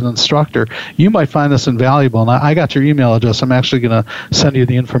 because as an instructor, you might find this invaluable. And I got your email address. I'm actually going to send you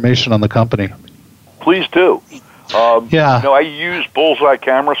the information on the company. Please do. I use bullseye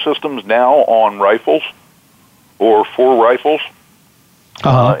camera systems now on rifles or for rifles,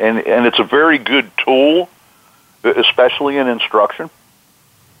 and it's a very good tool, especially in instruction.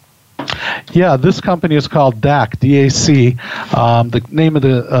 Yeah, this company is called DAC, D-A-C. The name of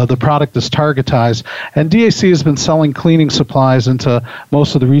the product is Targetize. And DAC has been selling cleaning supplies into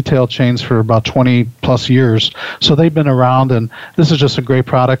most of the retail chains for about 20-plus years. So they've been around, and this is just a great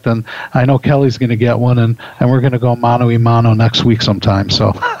product. And I know Kelly's going to get one, and we're going to go mano-a-mano next week sometime.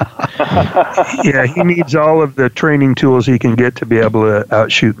 So. Yeah, he needs all of the training tools he can get to be able to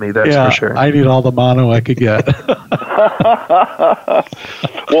outshoot me, that's for sure. I need all the mono I could get.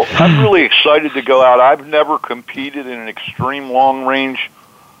 Well, I'm really excited to go out. I've never competed in an extreme long-range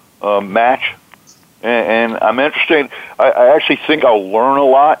match, and I'm interested. I actually think I'll learn a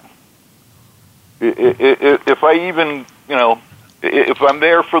lot. If I even, if I'm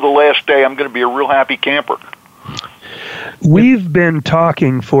there for the last day, I'm going to be a real happy camper. We've been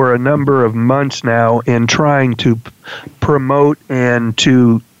talking for a number of months now in trying to promote and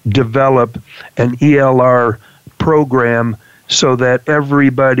to develop an ELR program so that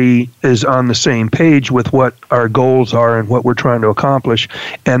everybody is on the same page with what our goals are and what we're trying to accomplish.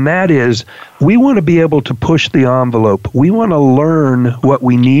 And that is, we want to be able to push the envelope. We want to learn what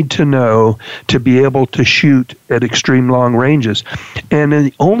we need to know to be able to shoot at extreme long ranges. And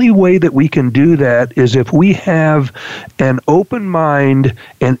the only way that we can do that is if we have an open mind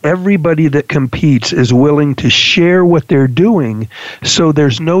and everybody that competes is willing to share what they're doing, so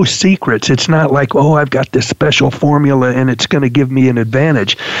there's no secrets. It's not like, oh, I've got this special formula and it's going to give me an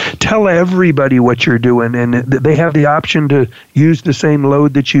advantage. Tell everybody what you're doing, and they have the option to use the same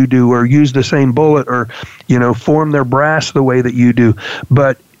load that you do, or use the same bullet, or form their brass the way that you do.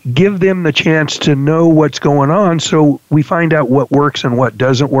 But give them the chance to know what's going on, so we find out what works and what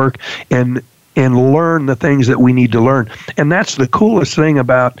doesn't work, and learn the things that we need to learn. And that's the coolest thing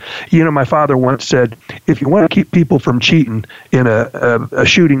about, my father once said, if you want to keep people from cheating in a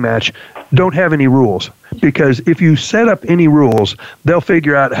shooting match, don't have any rules. Because if you set up any rules, they'll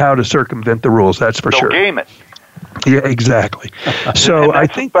figure out how to circumvent the rules, that's for sure. They'll game it. Yeah, exactly. So I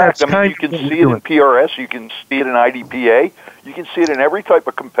think that's kind of... You can see it in PRS, you can see it in IDPA, you can see it in every type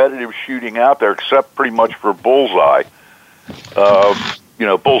of competitive shooting out there, except pretty much for bullseye.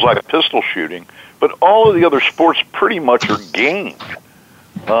 Bullseye pistol shooting, but all of the other sports pretty much are gamed.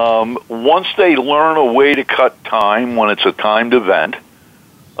 Once they learn a way to cut time when it's a timed event,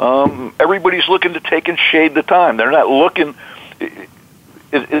 everybody's looking to take and shade the time. They're not looking,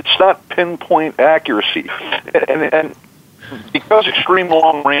 it's not pinpoint accuracy. And because extreme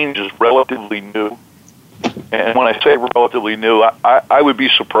long range is relatively new, and when I say relatively new, I would be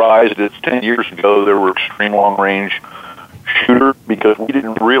surprised if 10 years ago there were extreme long range shooter, because we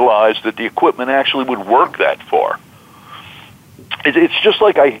didn't realize that the equipment actually would work that far. It's just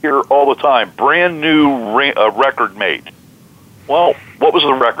like I hear all the time, brand new record made. Well, what was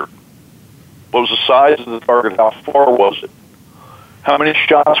the record? What was the size of the target? How far was it? How many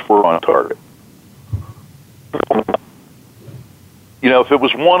shots were on target? If it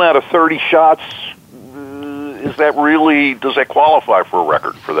was 1 out of 30 shots, does that qualify for a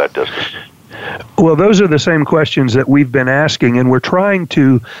record for that distance? Well, those are the same questions that we've been asking, and we're trying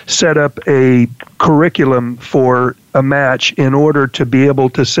to set up a curriculum for a match in order to be able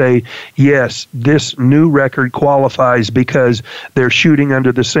to say, yes, this new record qualifies because they're shooting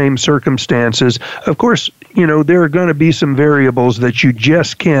under the same circumstances. Of course, there are going to be some variables that you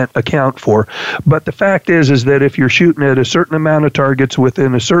just can't account for. But the fact is that if you're shooting at a certain amount of targets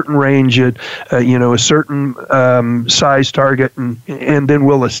within a certain range, at a certain size target, and then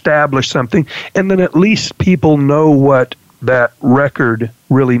we'll establish something, and then at least people know what that record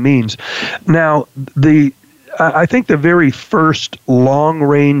really means. Now, I think the very first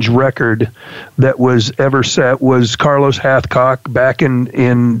long-range record that was ever set was Carlos Hathcock back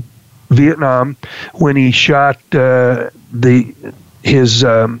in Vietnam, when he shot his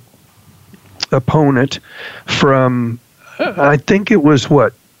opponent from, I think it was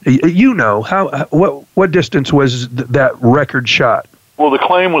You know, what distance was that record shot? Well, the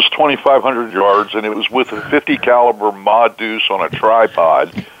claim was 2,500 yards, and it was with a 50 caliber Mod Deuce on a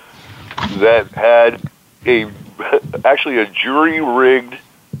tripod that had actually a jury-rigged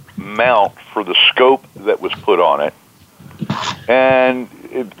mount for the scope that was put on it. And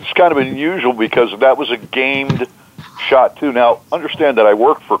it's kind of unusual because that was a gamed shot, too. Now, understand that I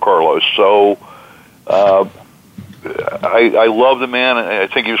worked for Carlos, so I love the man, and I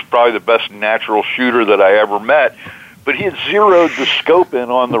think he was probably the best natural shooter that I ever met. But he had zeroed the scope in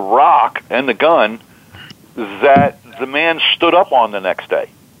on the rock and the gun that the man stood up on the next day.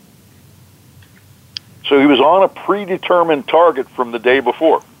 So he was on a predetermined target from the day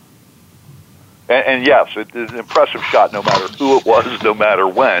before. And yes, it is an impressive shot no matter who it was, no matter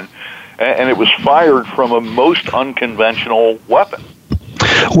when. And it was fired from a most unconventional weapon.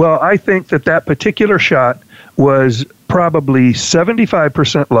 Well, I think that particular shot was probably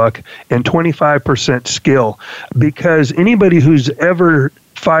 75% luck and 25% skill, because anybody who's ever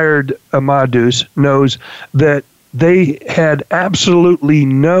fired a Mod Deuce knows that they had absolutely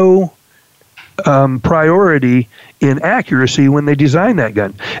no priority in accuracy when they designed that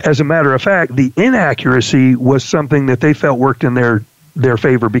gun. As a matter of fact, the inaccuracy was something that they felt worked in their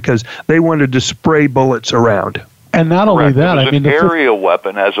favor because they wanted to spray bullets around. And not only that, it was an area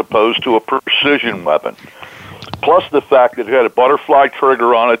weapon as opposed to a precision weapon. Plus the fact that it had a butterfly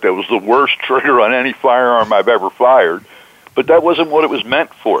trigger on it that was the worst trigger on any firearm I've ever fired. But that wasn't what it was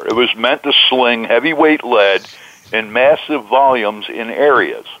meant for. It was meant to sling heavyweight lead in massive volumes in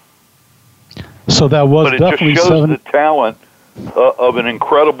areas. So that was but it definitely just shows the talent of an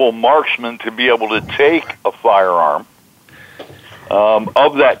incredible marksman to be able to take a firearm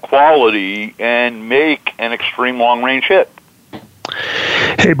of that quality and make an extreme long-range hit.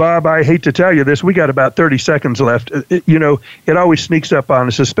 Hey, Bob, I hate to tell you this. We got about 30 seconds left. It always sneaks up on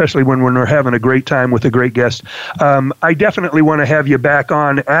us, especially when we're having a great time with a great guest. I definitely want to have you back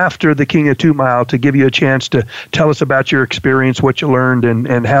on after the King of 2 Mile to give you a chance to tell us about your experience, what you learned,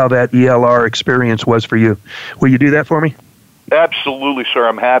 and how that ELR experience was for you. Will you do that for me? Absolutely, sir.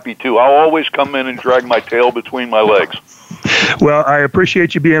 I'm happy to. I'll always come in and drag my tail between my legs. Well, I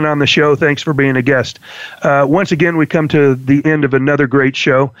appreciate you being on the show. Thanks for being a guest. Once again, we come to the end of another great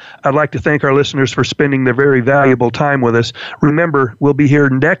show. I'd like to thank our listeners for spending their very valuable time with us. Remember, we'll be here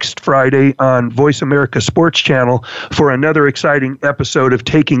next Friday on Voice America Sports Channel for another exciting episode of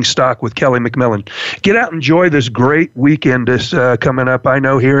Taking Stock with Kelly McMillan. Get out and enjoy this great weekend that's coming up. I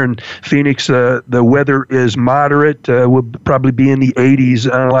know here in Phoenix, the weather is moderate. We'll probably be in the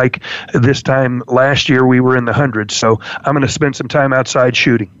 80s, unlike this time last year we were in the hundreds. So I'm going to spend some time outside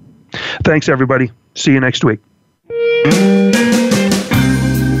shooting. Thanks, everybody. See you next week.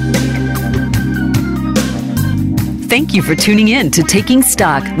 Thank you for tuning in to Taking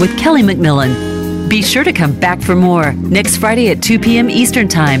Stock with Kelly McMillan. Be sure to come back for more next Friday at 2 p.m. Eastern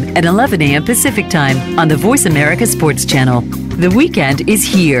Time and 11 a.m. Pacific Time on the Voice America Sports Channel. The weekend is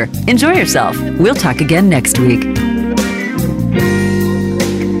here. Enjoy yourself. We'll talk again next week.